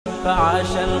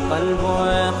فعاش القلب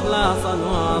إخلاصا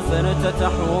وصرت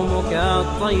تحوم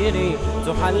كالطير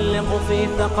تحلق في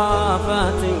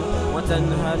ثقافات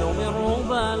وتنهل من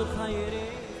ربى الخير.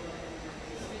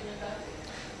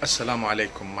 Assalamu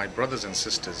alaikum, my brothers and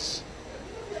sisters.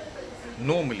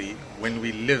 Normally, when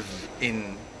we live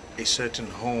in a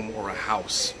certain home or a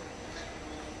house,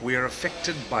 we are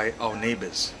affected by our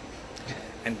neighbors.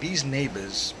 And these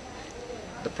neighbors,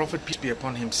 the Prophet, peace be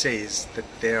upon him, says that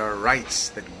there are rights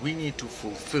that we need to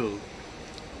fulfill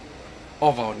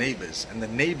of our neighbors, and the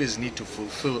neighbors need to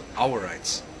fulfill our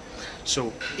rights.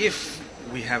 So if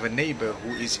we have a neighbor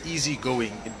who is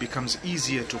easygoing, it becomes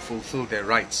easier to fulfill their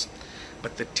rights.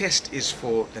 But the test is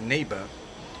for the neighbor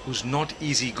who's not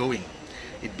easygoing.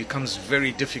 It becomes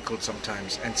very difficult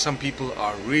sometimes, and some people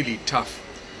are really tough.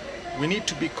 We need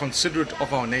to be considerate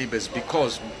of our neighbors,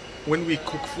 because when we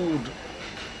cook food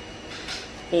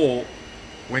or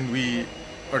when we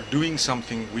are doing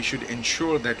something, we should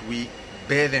ensure that we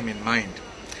bear them in mind.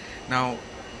 Now,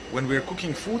 when we are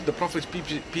cooking food, the Prophet,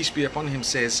 peace be upon him,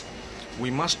 says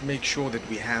we must make sure that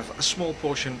we have a small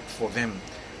portion for them,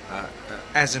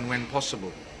 as and when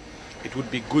possible. It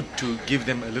would be good to give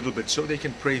them a little bit so they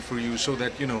can pray for you, so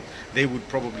that they would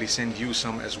probably send you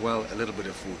some as well, a little bit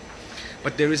of food.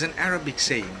 But there is an Arabic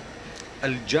saying,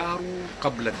 al-jaru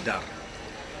qabla ad-dar.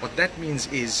 What that means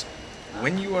is,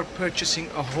 when you are purchasing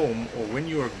a home, or when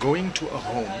you are going to a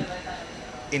home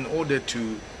in order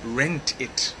to rent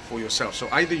it for yourself, so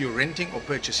either you're renting or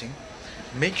purchasing,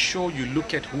 make sure you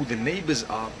look at who the neighbors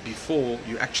are before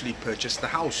you actually purchase the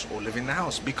house or live in the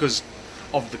house, because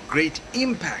of the great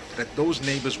impact that those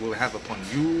neighbors will have upon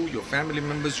you, your family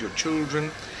members, your children,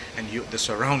 and the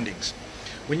surroundings.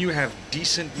 When you have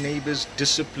decent neighbors,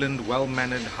 disciplined,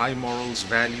 well-mannered, high morals,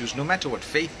 values, no matter what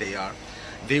faith they are,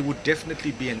 they would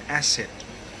definitely be an asset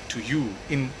to you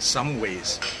in some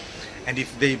ways. And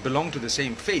if they belong to the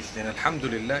same faith, then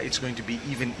alhamdulillah, it's going to be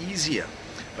even easier.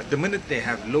 But the minute they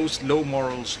have low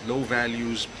morals, low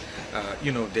values,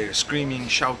 they're screaming,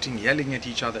 shouting, yelling at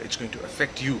each other, it's going to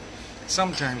affect you.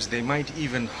 Sometimes they might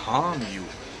even harm you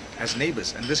as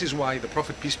neighbors. And this is why the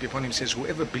Prophet, peace be upon him, says,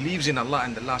 whoever believes in Allah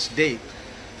and the last day,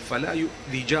 فَلَا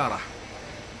يُؤْذِي جَارَهُ,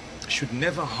 should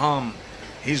never harm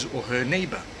his or her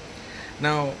neighbor.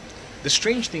 Now, the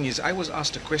strange thing is, I was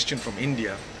asked a question from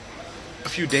India a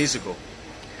few days ago,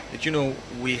 that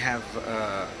we have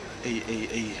a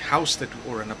house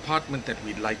or an apartment that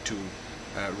we'd like to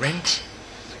rent,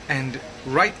 and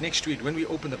right next to it, when we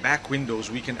open the back windows,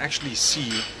 we can actually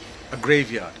see a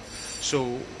graveyard.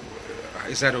 So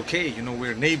is that okay?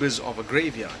 We're neighbors of a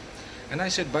graveyard. And I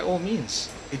said, by all means,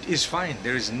 it is fine.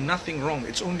 There is nothing wrong.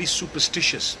 It's only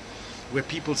superstitious where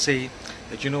people say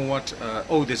that,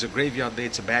 oh, there's a graveyard there,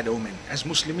 it's a bad omen. As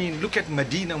Muslimin, look at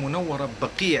Medina Munawwara,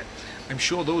 Baqi'. I'm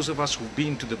sure those of us who've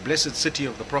been to the blessed city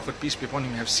of the Prophet, peace be upon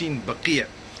him, have seen Baqi'.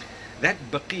 That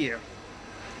Baqi',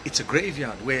 it's a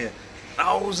graveyard where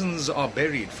thousands are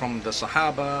buried, from the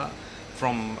Sahaba,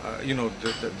 from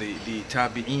the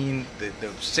Tabi'een,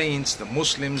 the saints, the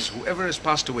Muslims, whoever has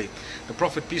passed away. The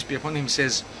Prophet, peace be upon him,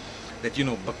 says that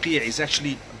Baqi' is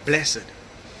actually blessed.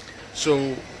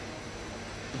 So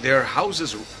there are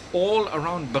houses all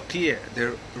around Baqi',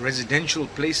 they're residential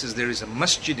places. There is a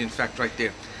masjid, in fact, right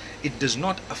there. It does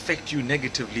not affect you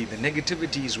negatively. The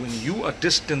negativity is when you are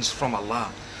distanced from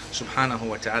Allah subhanahu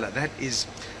wa ta'ala. That is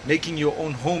making your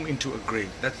own home into a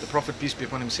grave. That the Prophet, peace be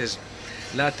upon him, says,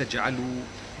 لا تجعلوا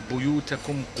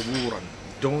بيوتكم قبورا.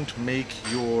 Don't make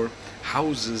your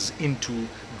houses into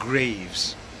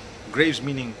graves. Graves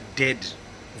meaning dead,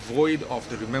 void of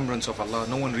the remembrance of Allah.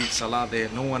 No one reads salah there,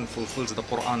 no one fulfills the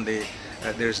Quran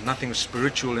there. There's nothing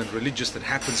spiritual and religious that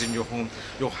happens in your home.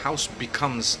 Your house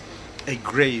becomes a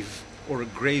grave or a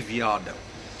graveyard.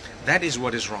 That is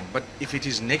what is wrong. But if it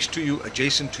is next to you,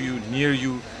 adjacent to you, near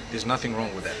you, there's nothing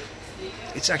wrong with that.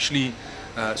 It's actually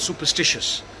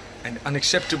superstitious and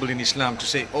unacceptable in Islam to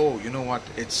say, oh, you know what,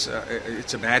 it's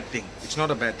a bad thing. It's not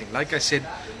a bad thing. Like I said,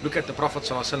 look at the Prophet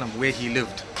ﷺ, where he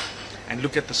lived, and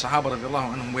look at the Sahaba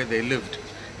radiallahu anhum, where they lived.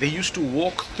 They used to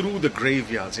walk through the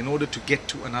graveyards in order to get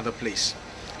to another place.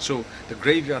 So the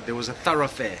graveyard, there was a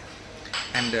thoroughfare,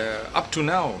 and up to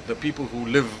now, the people who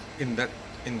live in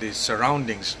the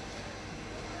surroundings,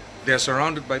 they are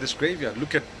surrounded by this graveyard.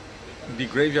 Look at the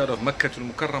graveyard of Makkah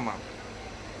al-Mukarramah,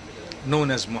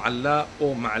 known as Mu'alla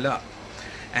or Ma'la.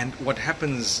 And what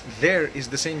happens there is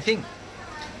the same thing.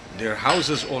 There are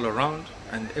houses all around,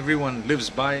 and everyone lives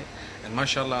by, and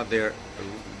mashallah, they're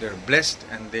blessed,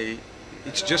 and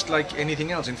it's just like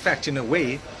anything else. In fact, in a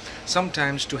way,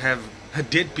 sometimes to have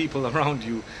dead people around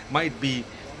you might be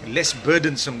less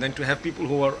burdensome than to have people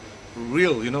who are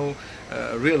real,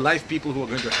 real life people who are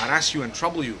going to harass you and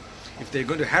trouble you. If they're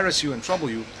going to harass you and trouble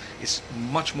you, it's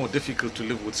much more difficult to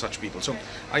live with such people. So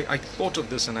I thought of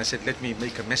this and I said, let me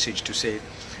make a message to say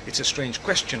it's a strange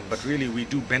question, but really we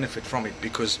do benefit from it,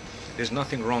 because there's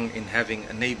nothing wrong in having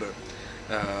a neighbor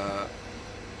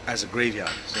as a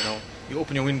graveyard. You know, you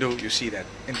open your window, you see that.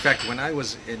 In fact, when I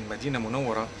was in Medina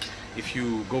Munawwara, if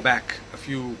you go back a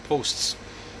few posts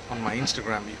on my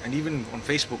Instagram and even on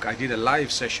Facebook, I did a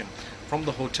live session from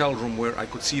the hotel room where I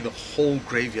could see the whole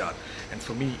graveyard, and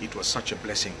for me it was such a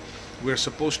blessing. We're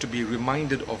supposed to be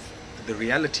reminded of the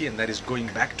reality, and that is going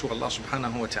back to Allah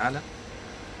subhanahu wa ta'ala.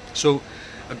 So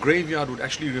a graveyard would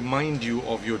actually remind you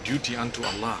of your duty unto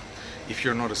Allah. If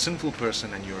you're not a sinful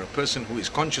person and you're a person who is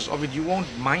conscious of it, you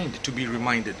won't mind to be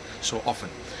reminded so often.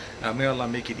 May Allah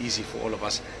make it easy for all of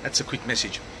us. That's a quick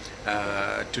message.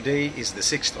 Today is the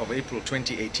 6th of April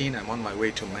 2018. I'm on my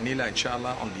way to Manila,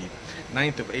 inshallah. On the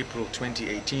 9th of April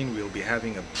 2018, we'll be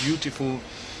having a beautiful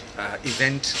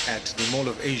event at the Mall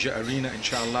of Asia Arena,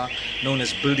 inshallah, known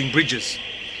as Building Bridges.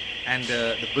 And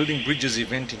the Building Bridges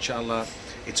event, inshallah,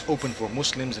 it's open for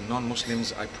Muslims and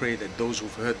non-Muslims. I pray that those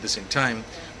who've heard this in time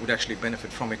would actually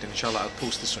benefit from it. And inshallah, I'll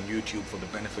post this on YouTube for the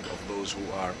benefit of those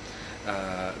who are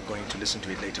going to listen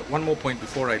to it later. One more point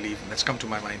before I leave, and that's come to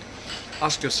my mind.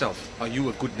 Ask yourself, are you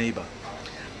a good neighbor?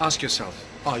 Ask yourself,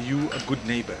 are you a good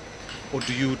neighbor? Or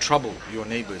do you trouble your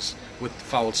neighbors with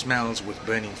foul smells, with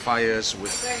burning fires,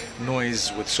 with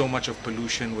noise, with so much of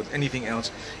pollution, with anything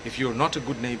else? If you're not a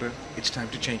good neighbor, it's time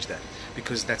to change that,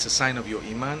 because that's a sign of your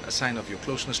iman, a sign of your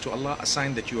closeness to Allah, a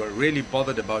sign that you are really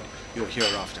bothered about your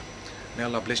hereafter. May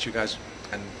Allah bless you guys,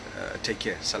 and take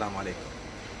care. Assalamu alaikum.